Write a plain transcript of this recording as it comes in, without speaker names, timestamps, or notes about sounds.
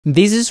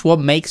This is what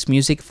makes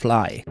music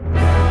fly.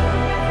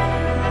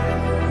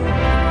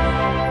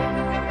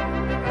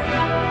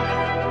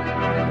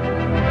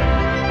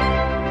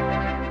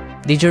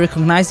 Did you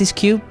recognize this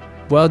cue?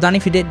 Well done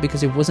if you did,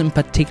 because it wasn't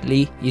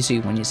particularly easy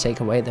when you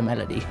take away the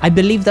melody. I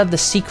believe that the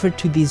secret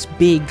to these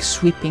big,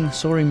 sweeping,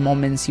 soaring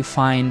moments you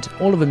find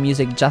all over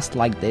music just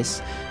like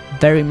this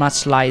very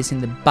much lies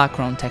in the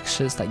background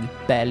textures that you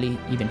barely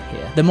even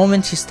hear. The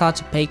moment you start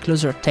to pay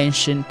closer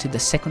attention to the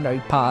secondary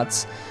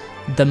parts,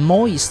 the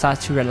more you start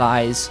to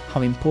realize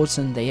how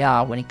important they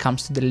are when it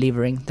comes to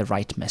delivering the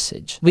right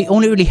message. We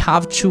only really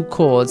have two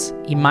chords,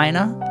 E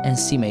minor and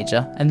C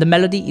major, and the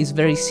melody is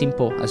very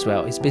simple as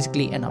well. It's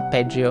basically an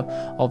arpeggio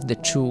of the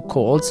two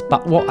chords,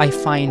 but what I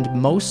find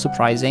most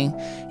surprising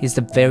is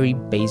the very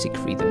basic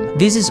rhythm.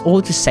 This is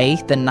all to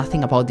say that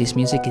nothing about this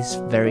music is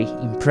very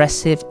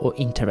impressive or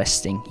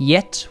interesting,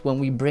 yet when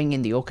we bring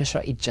in the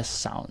orchestra it just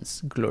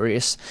sounds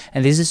glorious,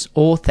 and this is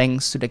all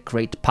thanks to the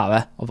great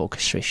power of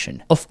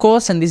orchestration. Of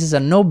course, and this is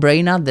a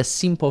no-brainer, the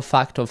simple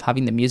fact of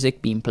having the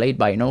music being played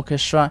by an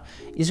orchestra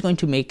is going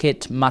to make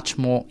it much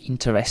more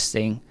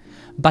interesting.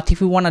 But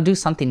if we want to do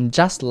something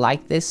just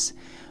like this,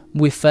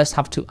 we first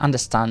have to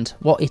understand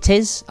what it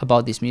is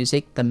about this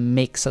music that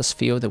makes us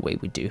feel the way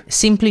we do.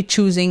 Simply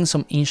choosing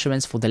some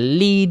instruments for the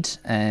lead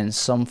and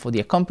some for the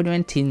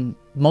accompaniment, in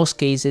most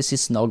cases,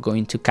 is not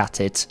going to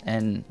cut it,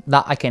 and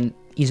that I can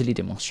easily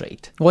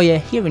demonstrate. What you're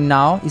hearing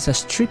now is a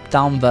stripped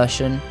down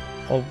version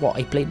of what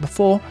I played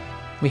before.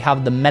 We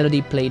have the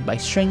melody played by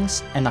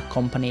strings and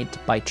accompanied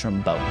by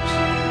trombones.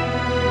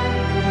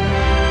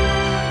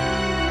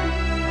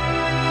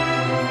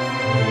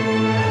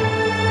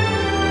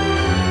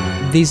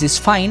 This is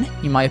fine,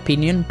 in my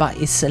opinion, but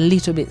it's a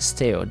little bit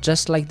stale,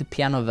 just like the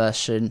piano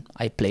version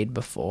I played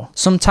before.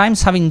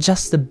 Sometimes having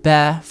just the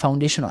bare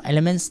foundational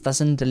elements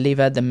doesn't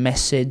deliver the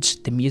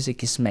message the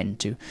music is meant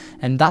to,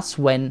 and that's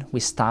when we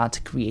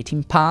start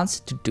creating parts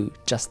to do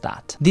just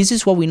that. This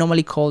is what we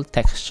normally call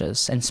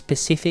textures, and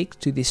specific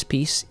to this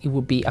piece, it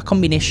would be a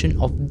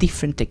combination of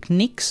different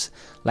techniques,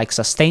 like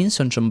sustains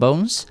on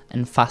trombones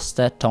and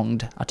faster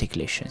tongued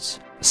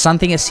articulations.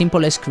 Something as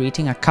simple as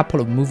creating a couple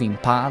of moving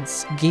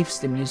parts gives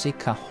the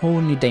music a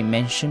whole new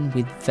dimension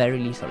with very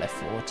little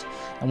effort.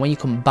 And when you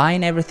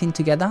combine everything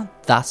together,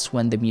 that's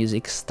when the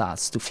music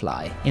starts to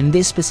fly. In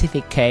this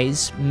specific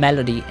case,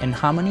 melody and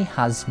harmony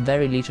has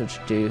very little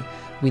to do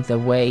with the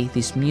way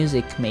this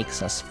music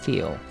makes us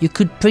feel. You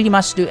could pretty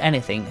much do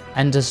anything,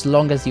 and as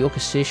long as the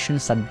orchestration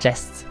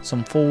suggests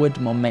some forward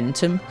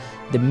momentum,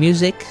 the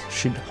music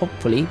should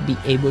hopefully be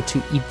able to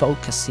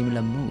evoke a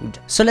similar mood.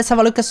 So let's have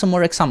a look at some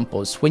more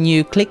examples. When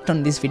you clicked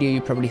on this video, you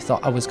probably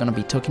thought I was gonna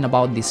be talking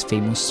about this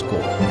famous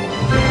score.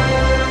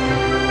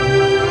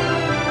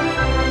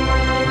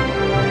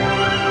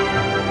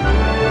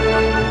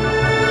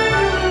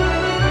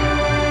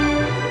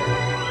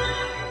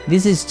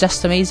 This is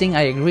just amazing,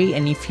 I agree,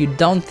 and if you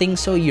don't think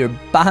so, you're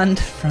banned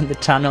from the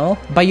channel.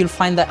 But you'll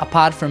find that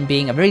apart from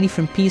being a very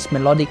different piece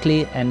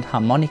melodically and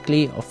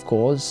harmonically, of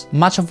course,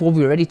 much of what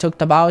we already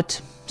talked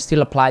about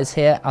still applies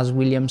here, as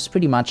Williams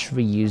pretty much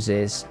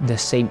reuses the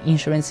same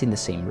instruments in the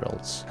same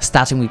roles.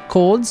 Starting with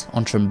chords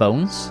on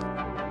trombones,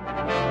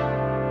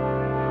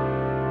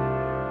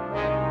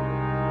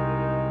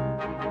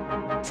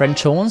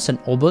 French horns and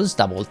oboes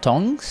double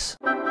tongues,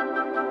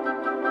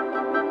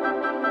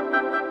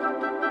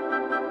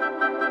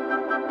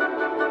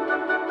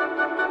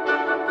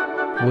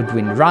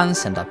 woodwind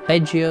runs and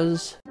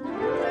arpeggios,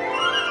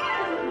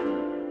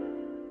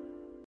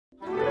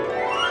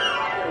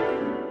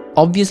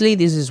 obviously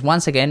this is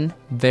once again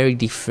very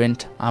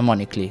different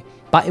harmonically,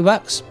 but it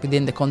works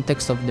within the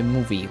context of the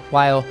movie,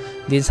 while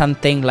this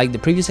something like the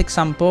previous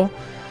example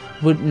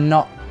would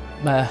not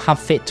have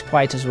fit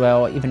quite as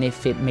well, even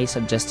if it may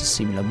suggest a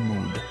similar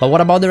mood. But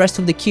what about the rest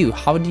of the cue?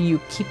 How do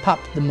you keep up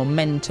the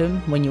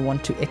momentum when you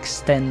want to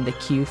extend the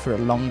cue for a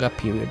longer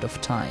period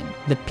of time?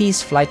 The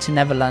piece Flight to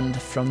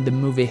Neverland from the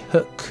movie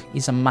Hook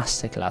is a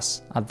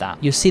masterclass at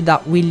that. You see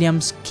that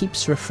Williams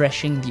keeps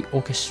refreshing the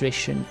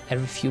orchestration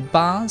every few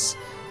bars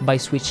by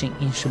switching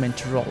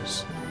instrument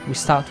roles. We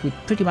start with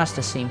pretty much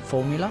the same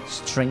formula,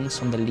 strings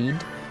on the lead,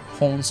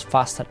 horns,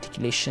 fast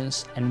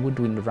articulations, and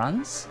woodwind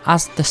runs.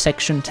 As the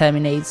section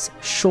terminates,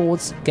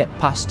 shorts get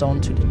passed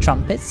on to the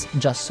trumpets,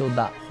 just so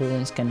that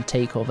horns can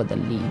take over the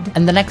lead.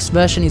 And the next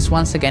version is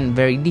once again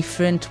very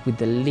different, with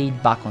the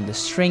lead back on the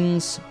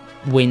strings,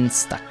 wind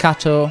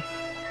staccato,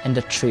 and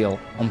a trill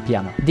on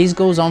piano. This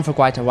goes on for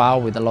quite a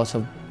while with a lot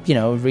of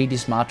really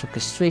smart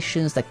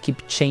orchestrations that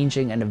keep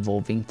changing and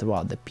evolving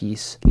throughout the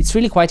piece. It's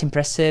really quite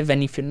impressive,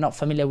 and if you're not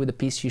familiar with the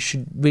piece, you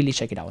should really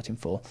check it out in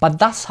full. But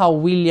that's how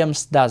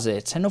Williams does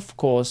it, and of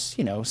course,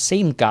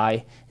 same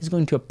guy is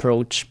going to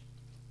approach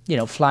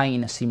flying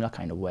in a similar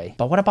kind of way.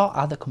 But what about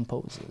other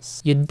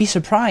composers? You'd be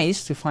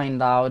surprised to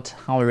find out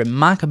how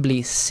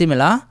remarkably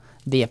similar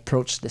they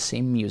approach the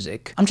same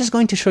music. I'm just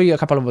going to show you a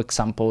couple of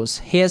examples.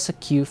 Here's a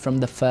cue from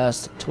the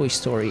first Toy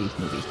Story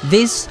movie.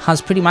 This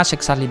has pretty much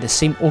exactly the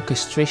same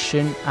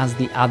orchestration as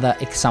the other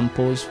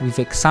examples we've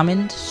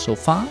examined so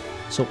far,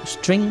 So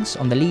strings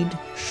on the lead,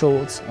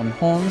 shorts on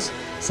horns,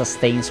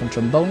 sustains on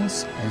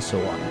trombones, and so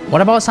on.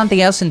 What about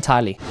something else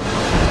entirely?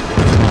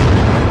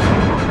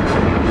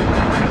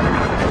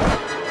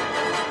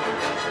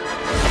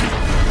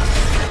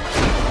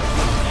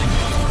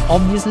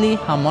 Obviously,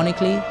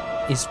 harmonically,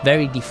 it's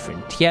very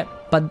different, yeah,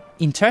 but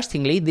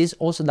interestingly, this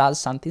also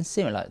does something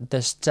similar.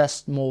 There's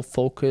just more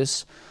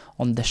focus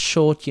on the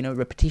short,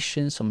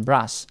 repetitions on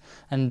brass,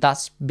 and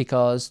that's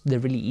because there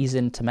really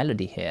isn't a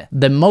melody here.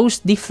 The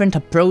most different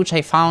approach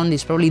I found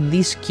is probably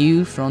this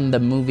cue from the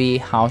movie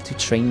How to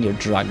Train Your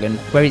Dragon,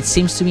 where it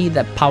seems to me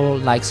that Powell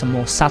likes a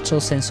more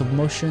subtle sense of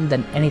motion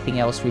than anything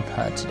else we've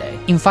heard today.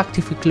 In fact,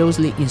 if we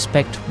closely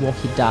inspect what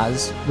he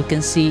does, we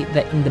can see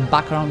that in the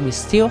background we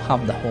still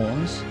have the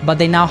horns, but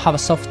they now have a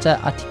softer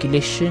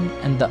articulation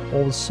and they're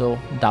also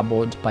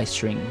doubled by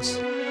strings.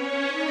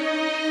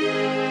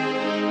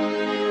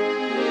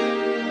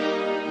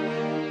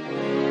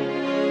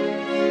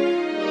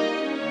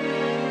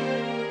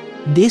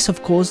 This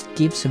of course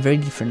gives a very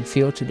different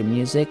feel to the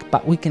music,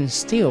 but we can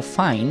still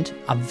find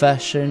a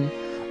version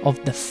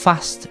of the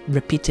fast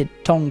repeated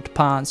toned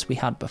parts we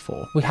had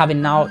before. We have it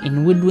now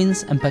in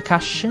woodwinds and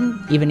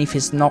percussion, even if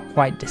it's not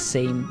quite the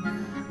same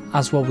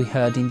as what we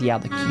heard in the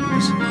other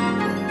cues.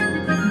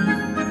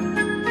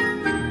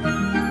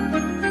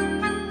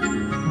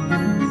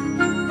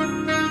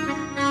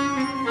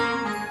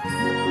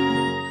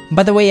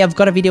 By the way, I've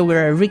got a video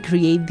where I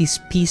recreate this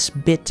piece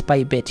bit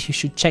by bit. You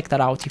should check that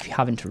out if you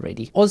haven't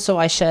already. Also,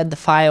 I shared the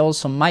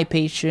files on my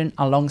Patreon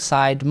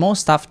alongside more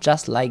stuff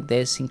just like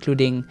this,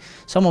 including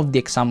some of the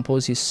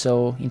examples you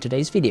saw in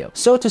today's video.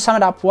 So to sum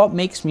it up, what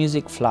makes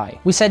music fly?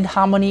 We said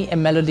harmony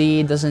and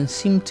melody doesn't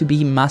seem to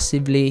be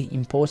massively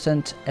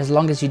important as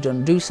long as you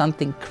don't do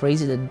something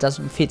crazy that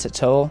doesn't fit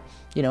at all.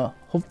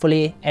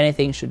 Hopefully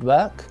anything should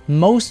work.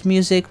 Most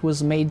music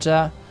was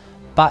major,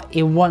 but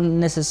it won't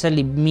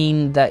necessarily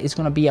mean that it's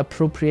going to be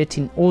appropriate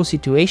in all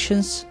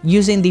situations.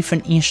 Using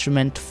different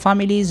instrument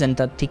families and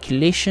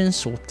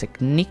articulations or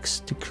techniques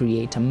to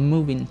create a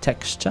moving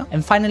texture.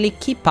 And finally,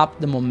 keep up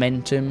the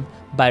momentum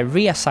by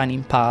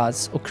reassigning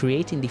parts or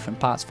creating different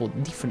parts for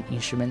different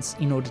instruments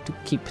in order to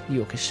keep the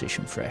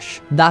orchestration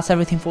fresh. That's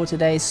everything for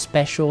today.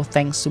 Special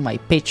thanks to my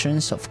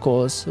patrons, of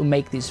course, who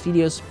make these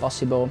videos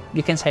possible.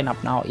 You can sign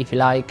up now if you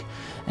like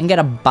and get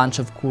a bunch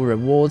of cool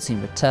rewards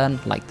in return,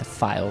 like the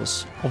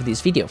files of this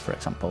video, for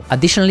example.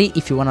 Additionally,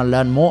 if you want to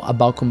learn more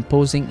about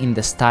composing in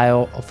the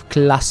style of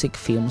classic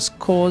film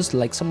scores,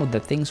 like some of the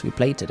things we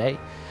played today,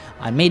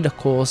 I made a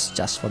course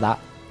just for that.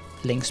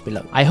 Links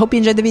below. I hope you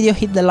enjoyed the video.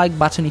 Hit the like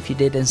button if you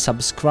did and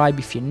subscribe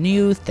if you're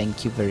new.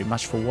 Thank you very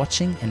much for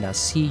watching, and I'll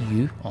see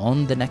you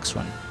on the next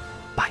one.